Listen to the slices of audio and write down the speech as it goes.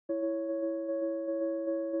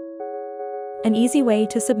an easy way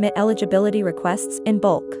to submit eligibility requests in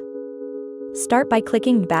bulk. Start by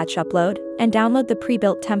clicking Batch Upload and download the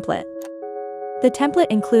pre-built template. The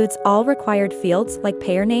template includes all required fields like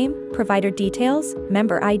payer name, provider details,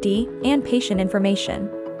 member ID, and patient information.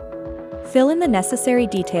 Fill in the necessary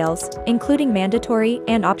details, including mandatory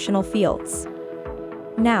and optional fields.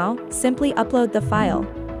 Now, simply upload the file.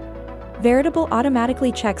 Veritable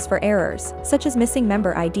automatically checks for errors, such as missing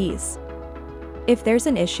member IDs. If there's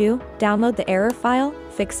an issue, download the error file,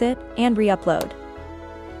 fix it, and re-upload.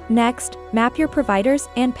 Next, map your providers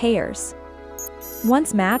and payers.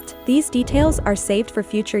 Once mapped, these details are saved for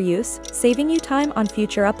future use, saving you time on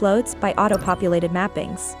future uploads by auto-populated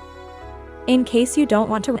mappings. In case you don't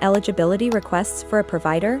want to run eligibility requests for a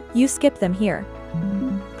provider, you skip them here.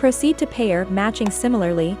 Proceed to payer matching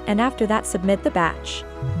similarly, and after that submit the batch.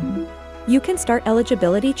 You can start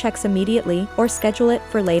eligibility checks immediately or schedule it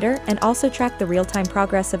for later and also track the real-time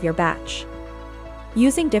progress of your batch.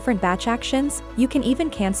 Using different batch actions, you can even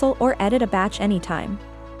cancel or edit a batch anytime.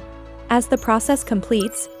 As the process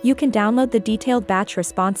completes, you can download the detailed batch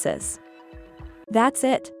responses. That's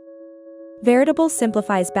it. Veritable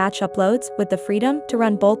simplifies batch uploads with the freedom to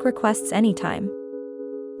run bulk requests anytime.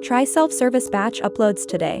 Try self-service batch uploads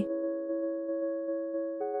today.